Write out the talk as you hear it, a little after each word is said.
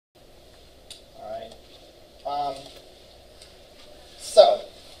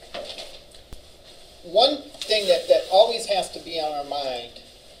one thing that always has to be on our mind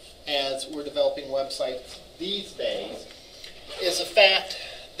as we're developing websites these days is the fact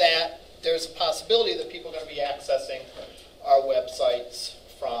that there's a possibility that people are going to be accessing our websites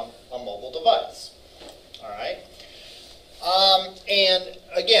from a mobile device. All right? And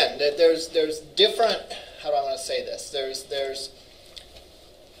again, there's different, how do I want to say this? There's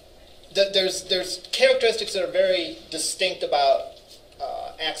characteristics that are very distinct about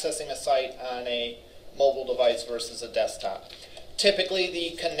accessing a site on a mobile device versus a desktop. Typically,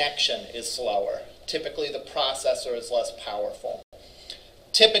 the connection is slower. Typically, the processor is less powerful.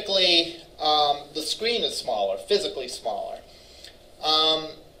 Typically, the screen is smaller, physically smaller.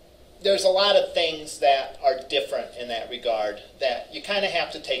 There's a lot of things that are different in that regard that you kind of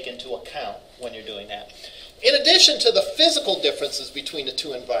have to take into account when you're doing that. In addition to the physical differences between the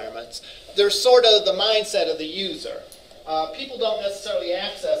two environments, there's sort of the mindset of the user. People don't necessarily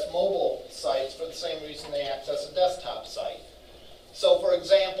access mobile sites for the same reason they access a desktop site. So for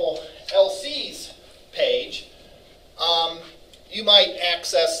example, LC's page, you might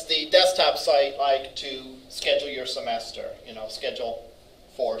access the desktop site like to schedule your semester, schedule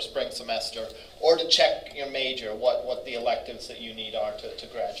for spring semester, or to check your major, what the electives that you need are to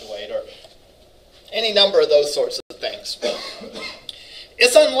graduate, or any number of those sorts of things.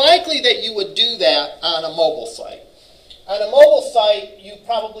 It's unlikely that you would do that on a mobile site. On a mobile site, you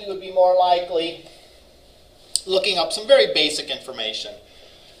probably would be more likely looking up some very basic information.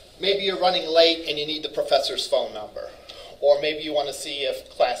 Maybe you're running late and you need the professor's phone number. Or maybe you want to see if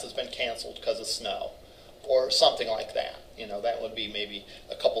class has been canceled because of snow, or something like that. That would be maybe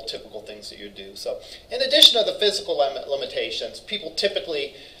a couple typical things that you do. So in addition to the physical limitations, people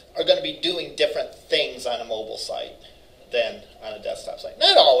typically are going to be doing different things on a mobile site than on a desktop site.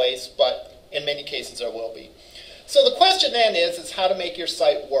 Not always, but in many cases there will be. So the question then is how to make your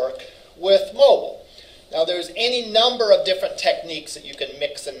site work with mobile. Now there's any number of different techniques that you can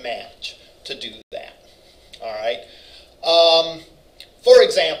mix and match to do that. All right. For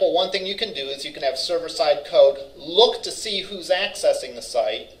example, one thing you can do is you can have server-side code look to see who's accessing the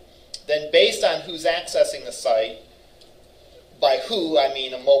site. Then based on who's accessing the site, by who, I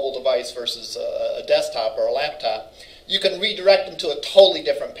mean a mobile device versus a desktop or a laptop, you can redirect them to a totally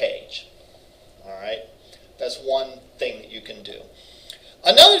different page. All right? That's one thing that you can do.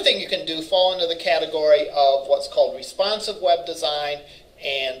 Another thing you can do fall into the category of what's called responsive web design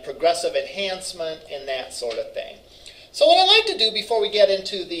and progressive enhancement and that sort of thing. So what I'd like to do before we get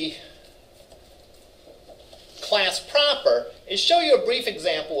into the class proper is show you a brief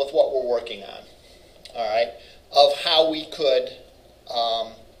example with what we're working on. All right? Of how we could,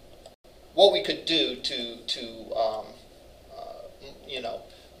 what we could do to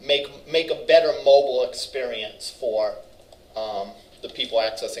make a better mobile experience for the people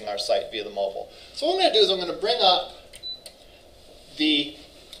accessing our site via the mobile. So what I'm going to do is I'm going to bring up the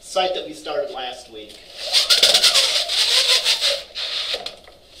site that we started last week.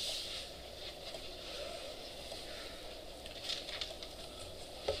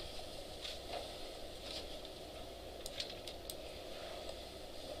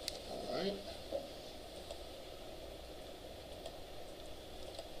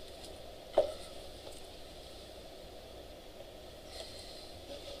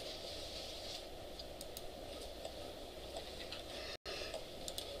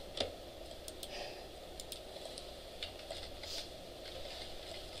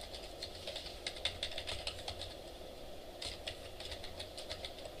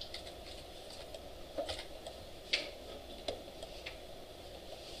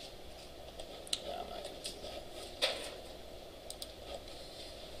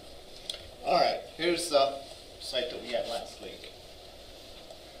 Here's the site that we had last week.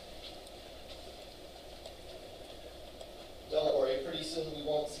 Don't worry, pretty soon we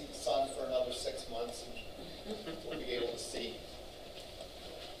won't see the sun for another 6 months and we'll be able to see.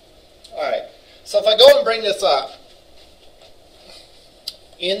 Alright, so if I go and bring this up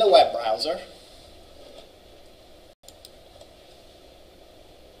in the web browser,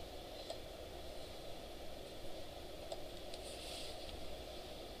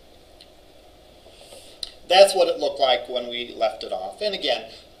 that's what it looked like when we left it off. And again,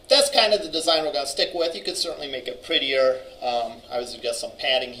 that's kind of the design we're going to stick with. You could certainly make it prettier. I would suggest some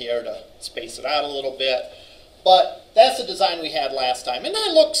padding here to space it out a little bit. But that's the design we had last time. And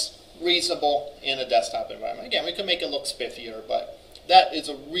that looks reasonable in a desktop environment. Again, we can make it look spiffier, but that is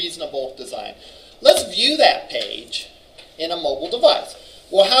a reasonable design. Let's view that page in a mobile device.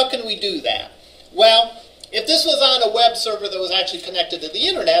 Well, how can we do that? Well, if this was on a web server that was actually connected to the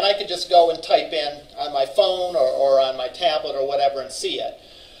internet, I could just go and type in on my phone or on my tablet or whatever and see it.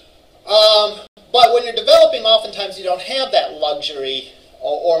 But when you're developing, oftentimes you don't have that luxury,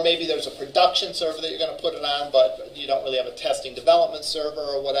 or maybe there's a production server that you're going to put it on, but you don't really have a testing development server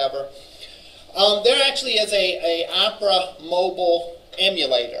or whatever. There actually is a Opera mobile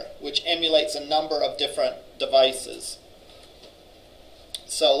emulator, which emulates a number of different devices.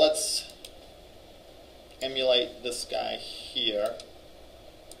 So let's emulate this guy here.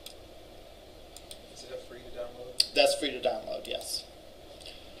 Is it free to download? That's free to download, yes.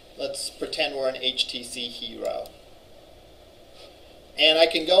 Let's pretend we're an HTC Hero. And I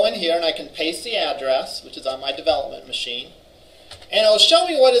can go in here and I can paste the address, which is on my development machine. And it'll show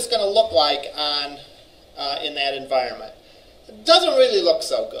me what it's going to look like on in that environment. It doesn't really look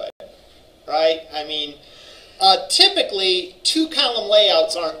so good, right? I mean, typically, two-column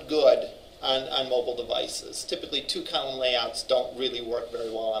layouts aren't good on mobile devices. Typically, two-column layouts don't really work very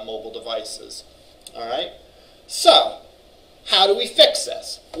well on mobile devices. All right? So, how do we fix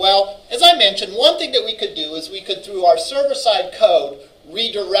this? Well, as I mentioned, one thing that we could do is we could, through our server-side code,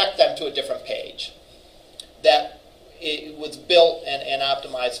 redirect them to a different page that it was built and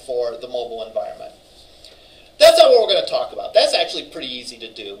optimized for the mobile environment. That's not what we're going to talk about. That's actually pretty easy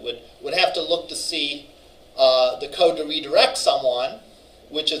to do. Would have to look to see the code to redirect someone,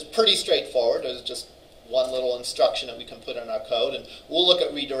 which is pretty straightforward. There's just one little instruction that we can put in our code, and we'll look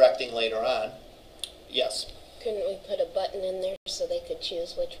at redirecting later on. Yes? Couldn't we put a button in there so they could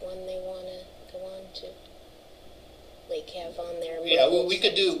choose which one they want to go on to? Like have on their... Yeah, we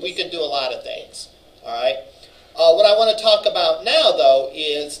could do a lot of things. All right? What I want to talk about now, though,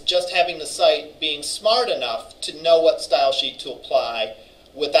 is just having the site being smart enough to know what style sheet to apply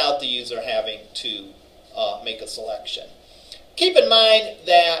without the user having to make a selection. Keep in mind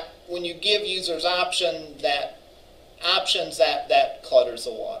that when you give users options, that clutters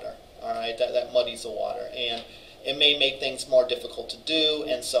the water. All right, that muddies the water, and it may make things more difficult to do,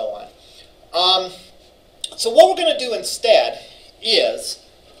 and so on. So what we're going to do instead is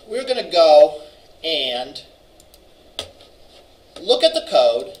we're going to go and look at the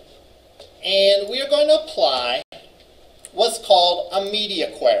code, and we are going to apply what's called a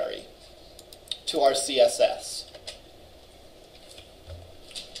media query to our CSS.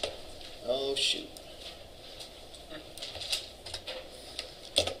 Oh, shoot.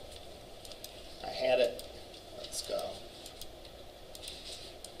 I had it. Let's go.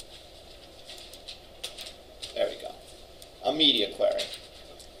 There we go. A media query.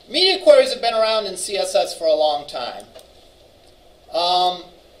 Media queries have been around in CSS for a long time.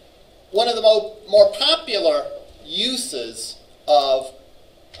 One of the more popular uses of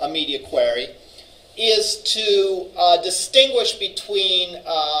a media query is to distinguish between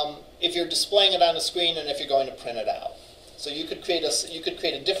if you're displaying it on the screen and if you're going to print it out. So you could create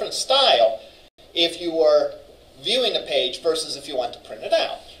a different style if you were viewing a page versus if you want to print it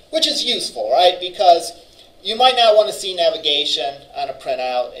out, which is useful, right? Because you might not want to see navigation on a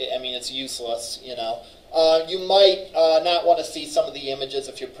printout. I mean, it's useless, you know. You might not want to see some of the images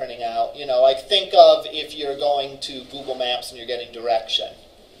if you're printing out. You know, like think of if you're going to Google Maps and you're getting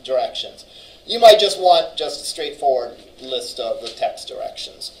directions. You might just want a straightforward list of the text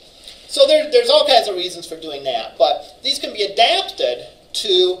directions. So there's all kinds of reasons for doing that, but these can be adapted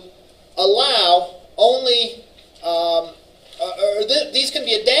to allow only, these can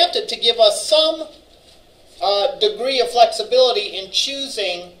be adapted to give us some degree of flexibility in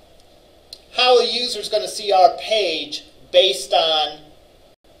choosing how a user is going to see our page based on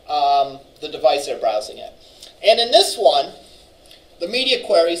the device they're browsing it. And in this one, the media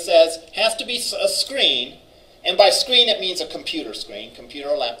query says has to be a screen, and by screen it means a computer screen, computer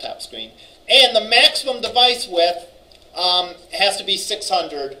or laptop screen, and the maximum device width has to be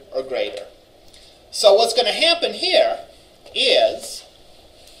 600 or greater. So what's going to happen here is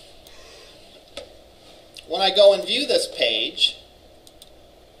when I go and view this page,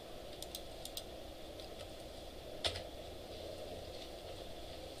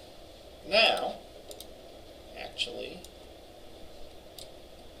 now, actually,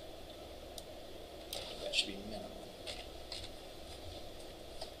 that should be minimum.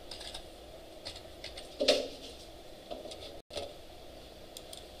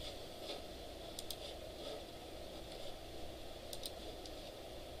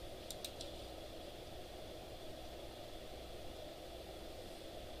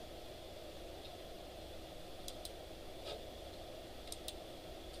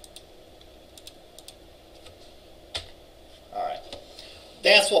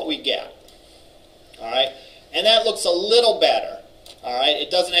 That's what we get, all right? And that looks a little better, all right?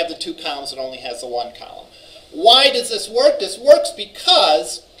 It doesn't have the two columns, it only has the one column. Why does this work? This works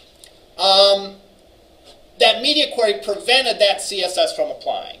because that media query prevented that CSS from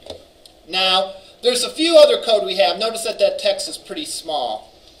applying. Now, there's a few other code we have. Notice that that text is pretty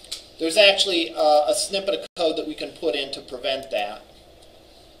small. There's actually a snippet of code that we can put in to prevent that.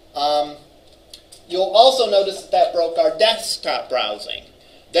 You'll also notice that that broke our desktop browsing.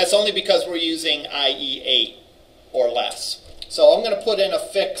 That's only because we're using IE 8 or less. So I'm going to put in a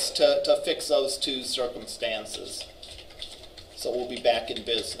fix to fix those two circumstances. So we'll be back in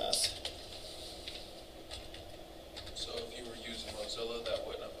business. So if you were using Mozilla, that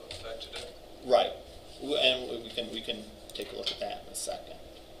wouldn't have affected it? Right. And we can take a look at that in a second.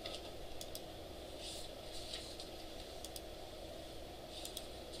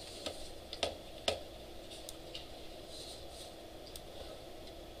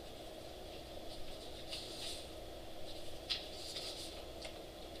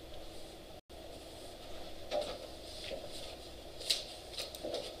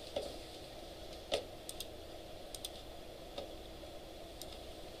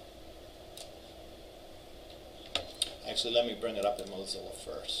 Actually, let me bring it up in Mozilla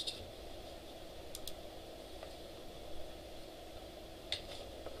first.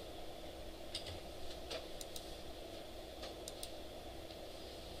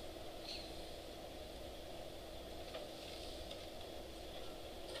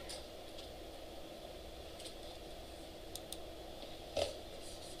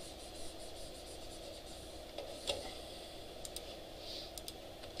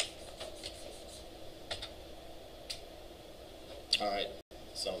 All right,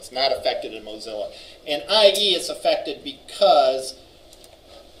 so it's not affected in Mozilla. And IE is affected because,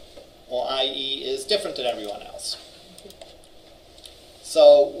 well, IE is different than everyone else.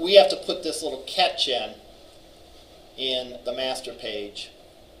 So we have to put this little catch in the master page.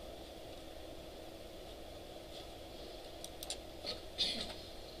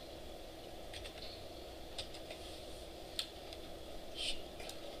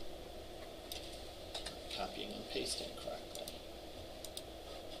 Copying and pasting correctly.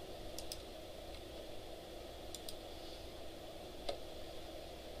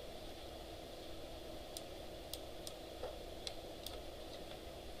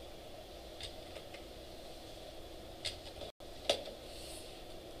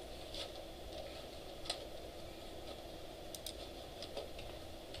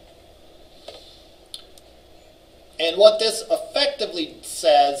 And what this effectively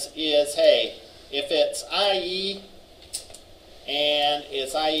says is, hey, if it's IE and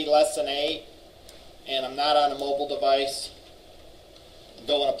it's IE less than 8 and I'm not on a mobile device,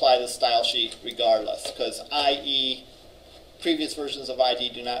 go and apply this style sheet regardless, because IE, previous versions of ID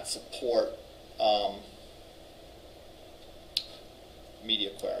do not support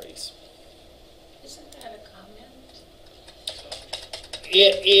media queries. Isn't that a comment?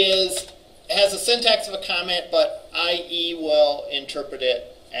 It has a syntax of a comment, but IE will interpret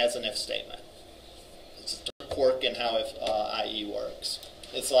it as an if statement. It's a quirk in how IE works.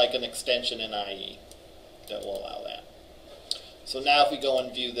 It's like an extension in IE that will allow that. So now if we go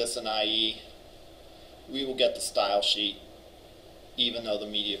and view this in IE, we will get the style sheet even though the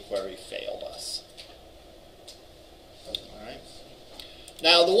media query failed us. All right.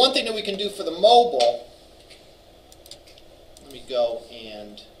 Now the one thing that we can do for the mobile, let me go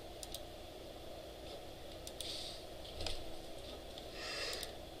and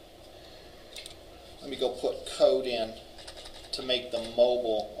let me go put code in to make the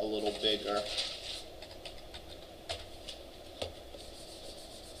mobile a little bigger.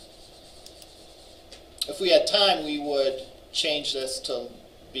 If we had time, we would change this to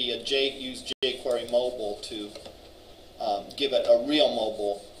be use jQuery mobile to give it a real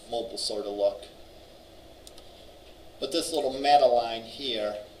mobile sort of look. But this little meta line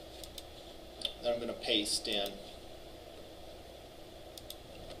here that I'm going to paste in,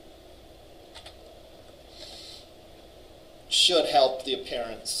 should help the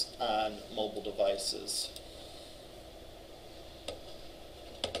appearance on mobile devices.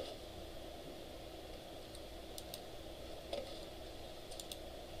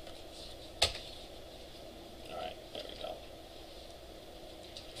 All right, there we go.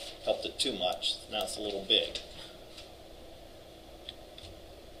 Helped it too much. Now it's a little big.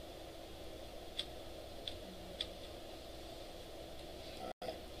 All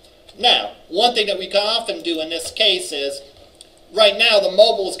right. Now, one thing that we can often do in this case is, right now, the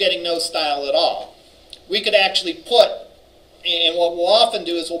mobile is getting no style at all. We could actually put, and what we'll often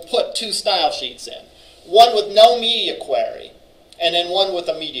do is we'll put two style sheets in. One with no media query, and then one with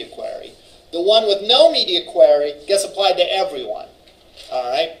a media query. The one with no media query gets applied to everyone. All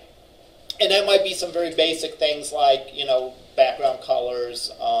right? And that might be some very basic things like, background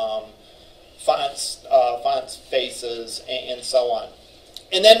colors, fonts faces, and so on.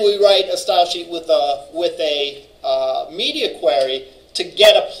 And then we write a style sheet with a media query to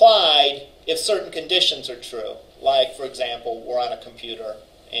get applied if certain conditions are true. Like, for example, we're on a computer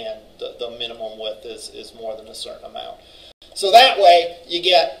and the minimum width is more than a certain amount. So that way, you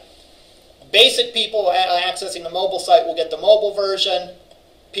get basic people accessing the mobile site will get the mobile version.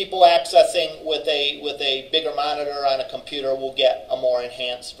 People accessing with a bigger monitor on a computer will get a more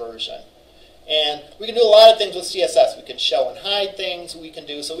enhanced version. And we can do a lot of things with CSS. We can show and hide things. We can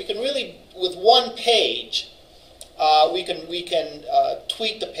really, with one page, we can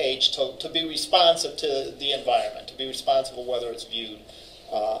tweak the page to be responsive to the environment, to be responsive to whether it's viewed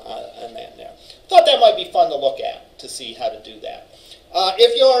on that there. Thought that might be fun to look at to see how to do that.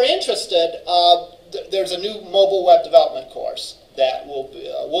 If you're interested, there's a new mobile web development course that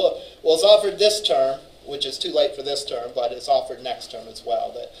was offered this term, which is too late for this term, but it's offered next term as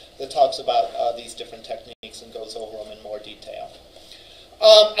well, that talks about these different techniques and goes over them in more detail.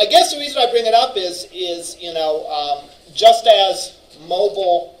 I guess the reason I bring it up is just as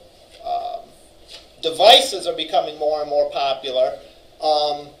mobile devices are becoming more and more popular,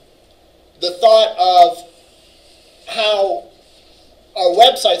 the thought of how our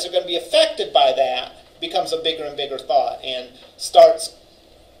websites are going to be affected by that becomes a bigger and bigger thought and starts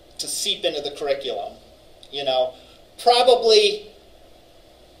to seep into the curriculum. Probably,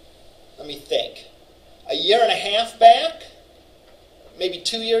 let me think, a year and a half back, maybe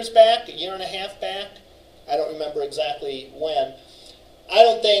 2 years back, a year and a half back, I don't remember exactly when, I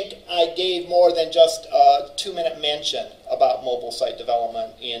don't think I gave more than just a 2-minute mention about mobile site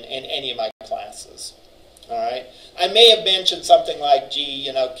development in any of my classes. All right. I may have mentioned something like, gee,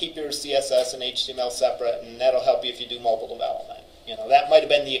 keep your CSS and HTML separate, and that'll help you if you do mobile development. That might have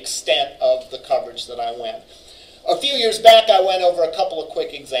been the extent of the coverage that I went. A few years back, I went over a couple of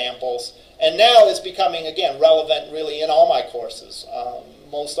quick examples, and now it's becoming, again, relevant really in all my courses.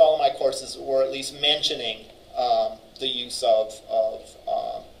 Most all of my courses were at least mentioning the use of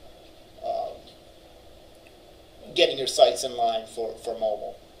getting your sites in line for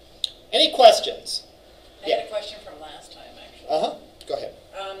mobile. Any questions? I had a question from last time, actually. Go ahead.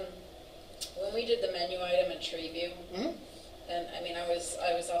 When we did the menu item and tree view, and I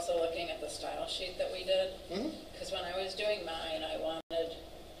was also looking at the style sheet that we did, because when I was doing mine, I wanted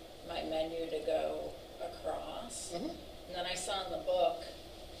my menu to go across, and then I saw in the book,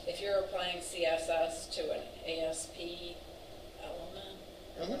 if you're applying CSS to an ASP element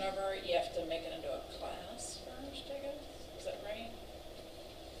or whatever, you have to make it into a class first, I guess. Is that right?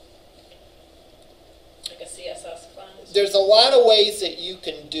 Like a CSS class? There's a lot of ways that you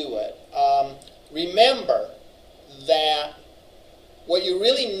can do it. Remember that what you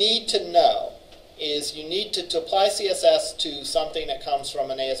really need to know is you need to apply CSS to something that comes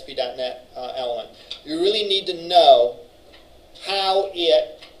from an ASP.NET element. You really need to know how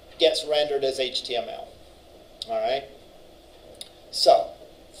it gets rendered as HTML. All right? So,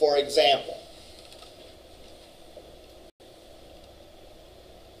 for example,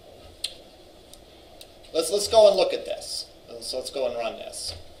 let's go and look at this. So let's go and run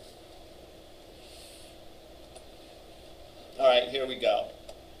this. All right, here we go.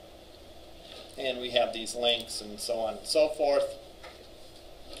 And we have these links and so on and so forth.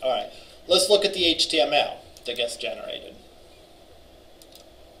 All right, let's look at the HTML that gets generated.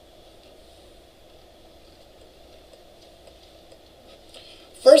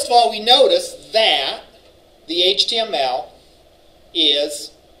 First of all, we notice that the HTML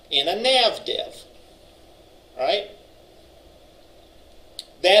is in a nav div. Right?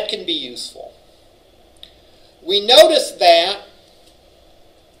 That can be useful. We notice that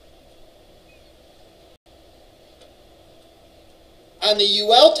on the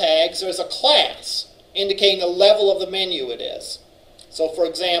UL tags there's a class indicating the level of the menu it is. So for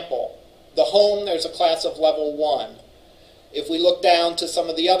example, the home, there's a class of level 1. If we look down to some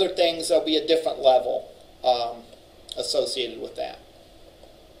of the other things, there'll be a different level associated with that.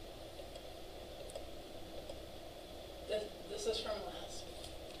 This is from last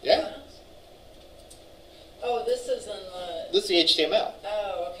Yeah. class? Oh, this is in the... This is the HTML.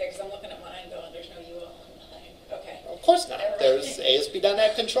 Oh, okay, because I'm looking at mine going, there's no UL in mine. Okay. Of course not. There's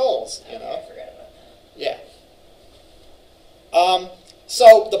ASP.NET controls, Okay, I forgot about that. Yeah.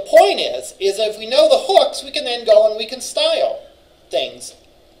 So the point is if we know the hooks, we can then go and we can style things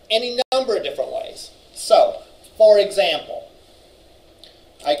any number of different ways. So, for example,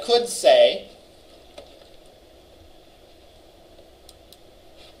 I could say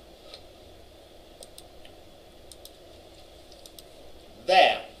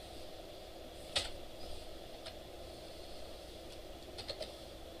that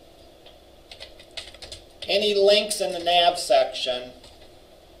any links in the nav section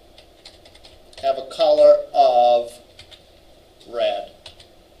have a color of red.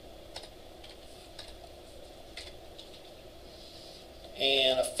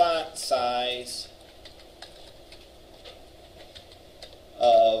 And a font size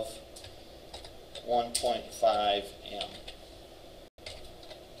of 1.5 M.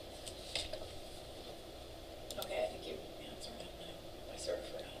 Okay, I think you answered it now. I sort of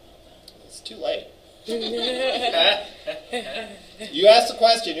forgot about that. It's too late. You asked the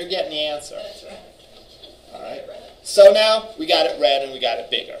question, you're getting the answer. That's right. All right. So now we got it red and we got it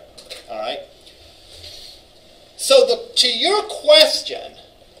bigger. All right. So to your question,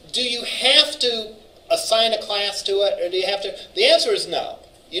 do you have to assign a class to it, or do you have to? The answer is no.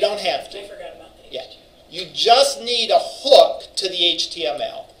 You don't have to. I forgot about the Yeah. You just need a hook to the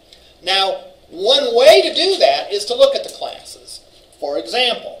HTML. Now, one way to do that is to look at the classes. For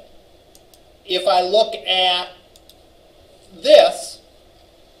example, if I look at this,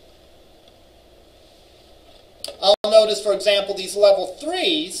 I'll notice, for example, these level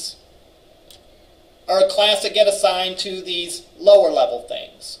 3s are a class that get assigned to these lower level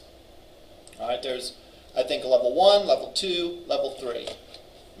things. All right, there's, I think, a level 1, level 2, level 3,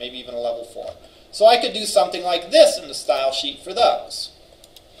 maybe even a level 4. So I could do something like this in the style sheet for those.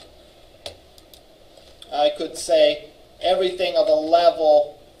 I could say everything of a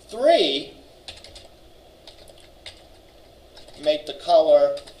level 3, make the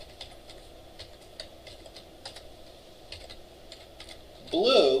color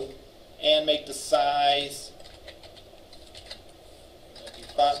blue, and make the size,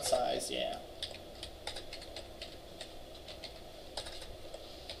 font size, yeah.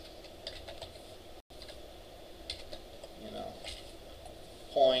 You know,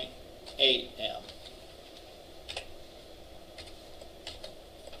 0.8 M.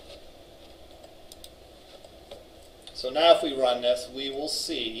 So now if we run this, we will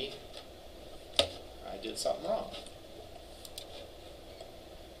see I did something wrong.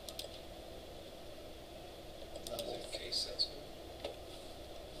 Case sensitive.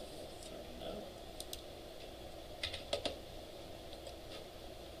 No.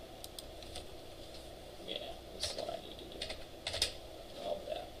 Yeah, this is what I need to do. All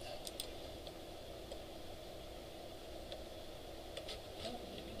that. No,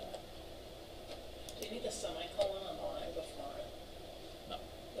 maybe not. Do you need the semicolon on the line before it? No,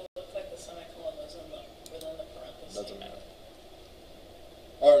 It looked like the semicolon was within the parentheses. doesn't matter.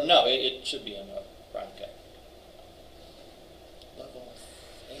 Or no, it should be in the bracket. Level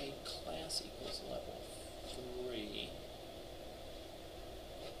A class equals level 3.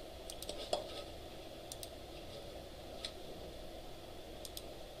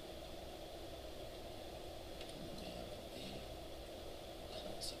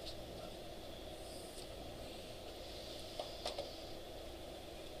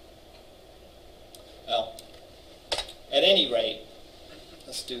 Well, at any rate,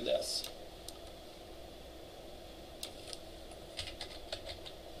 let's do this.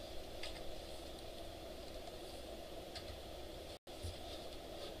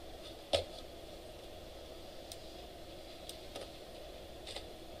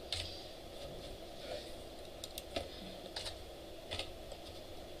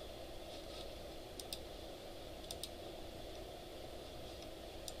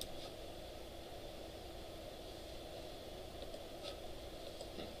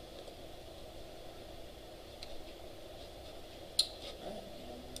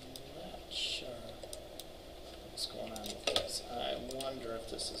 Not sure what's going on with this. I wonder if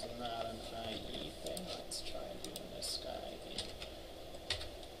this is not an IE thing. Let's try doing this guy again.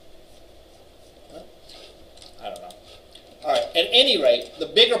 What? I don't know. All right, at any rate, the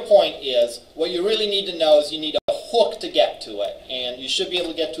bigger point is what you really need to know is you need a hook to get to it, and you should be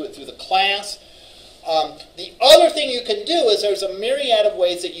able to get to it through the class. The other thing you can do is there's a myriad of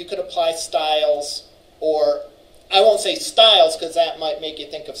ways that you could apply styles, or I won't say styles because that might make you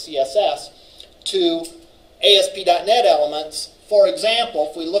think of CSS, to ASP.NET elements. For example,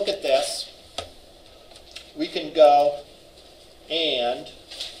 if we look at this, we can go and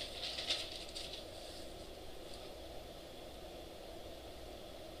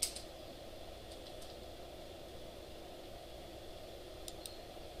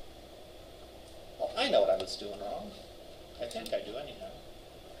well, I know what I was doing wrong. I think I do anyhow.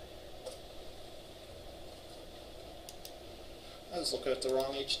 I was looking at the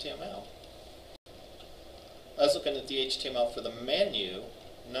wrong HTML. I was looking at the HTML for the menu,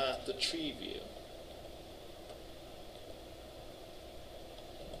 not the tree view.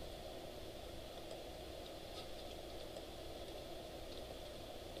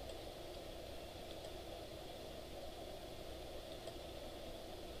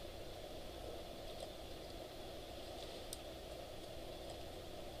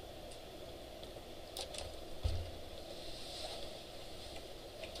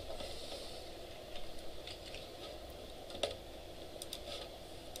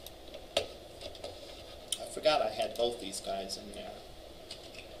 both these guys in there.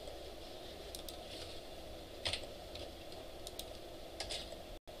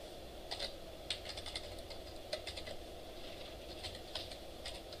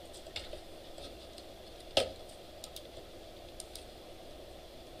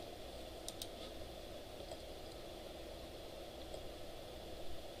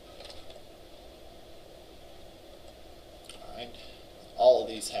 All of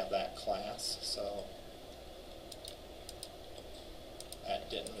these have that class, so that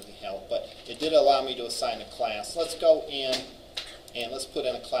didn't really help. But it did allow me to assign a class. Let's go in and let's put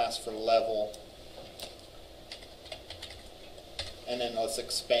in a class for level. And then let's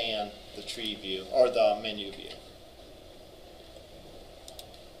expand the tree view, or the menu view.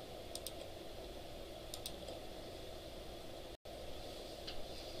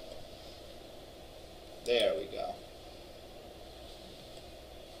 There we go.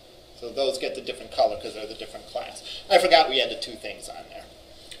 So those get the different color because they're the different class. I forgot we had the two things on there.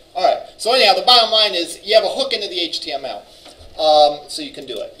 All right. So anyhow, the bottom line is you have a hook into the HTML, so you can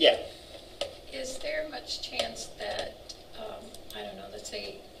do it. Yeah. Is there much chance that, I don't know, let's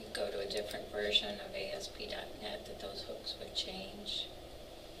say you go to a different version of ASP.NET, that those hooks would change,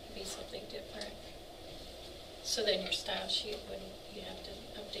 be something different? So then your style sheet wouldn't, you have to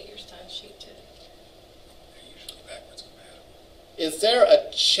update your style sheet to... They're usually backwards compatible. Is there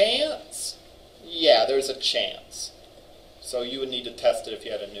a chance? Yeah, there's a chance. So you would need to test it if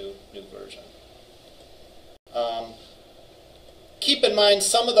you had a new version. Keep in mind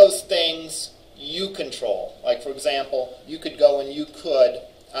some of those things you control. Like for example, you could go and you could,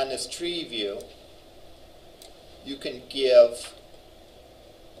 on this tree view, you can give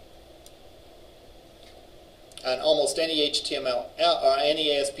on almost any HTML or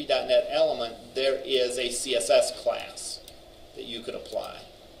any ASP.NET element, there is a CSS class that you could apply.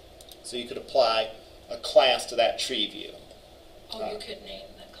 So you could apply a class to that tree view. Oh, you could name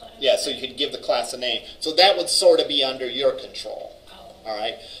the class. Yeah, so you could give the class a name. So that would sort of be under your control. Oh. All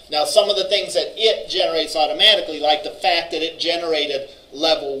right. Now, some of the things that it generates automatically, like the fact that it generated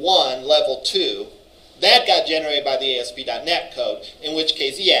level 1, level 2, that got generated by the ASP.NET code, in which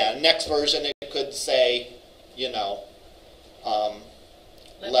case, yeah, next version it could say, you know,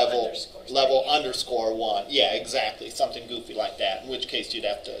 level underscore 1. Yeah, exactly, something goofy like that, in which case you'd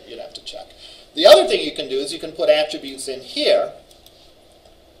have to check. The other thing you can do is you can put attributes in here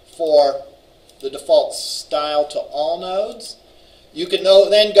for the default style to all nodes. You can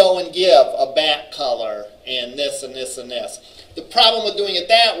then go and give a back color and this and this and this. The problem with doing it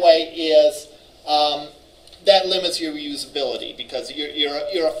that way is that limits your reusability because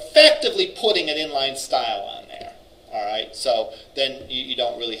you're effectively putting an inline style on there. All right, so then you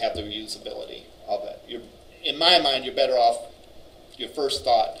don't really have the reusability of it. In my mind, you're better off your first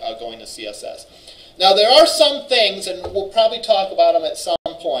thought going to CSS. Now there are some things, and we'll probably talk about them at some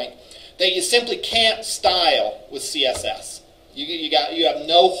point, that you simply can't style with CSS. You have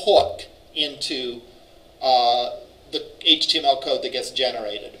no hook into the HTML code that gets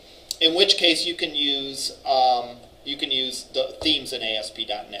generated. In which case you can use the themes in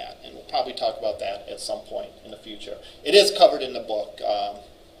ASP.NET, and we'll probably talk about that at some point in the future. It is covered in the book.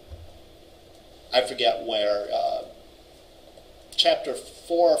 I forget where. Chapter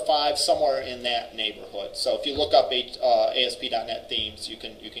 4 or 5, somewhere in that neighborhood. So if you look up ASP.NET themes, you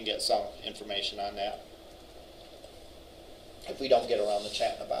can get some information on that. If we don't get around to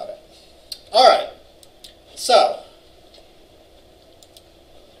chatting about it. All right. So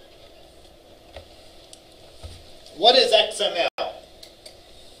what is XML?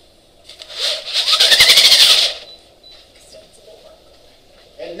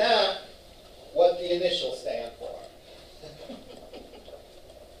 And not what the initials stand for.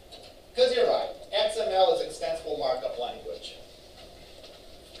 Because you're right, XML is extensible markup language.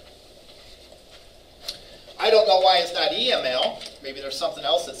 I don't know why it's not EML. Maybe there's something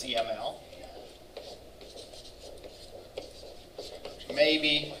else that's EML.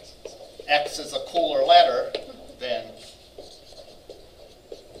 Maybe X is a cooler letter than,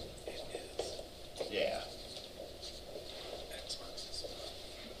 yeah.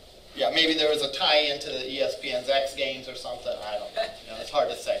 Yeah, maybe there was a tie-in to the ESPN's X Games or something. I don't know. It's hard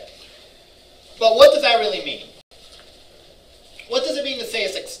to say. But what does that really mean?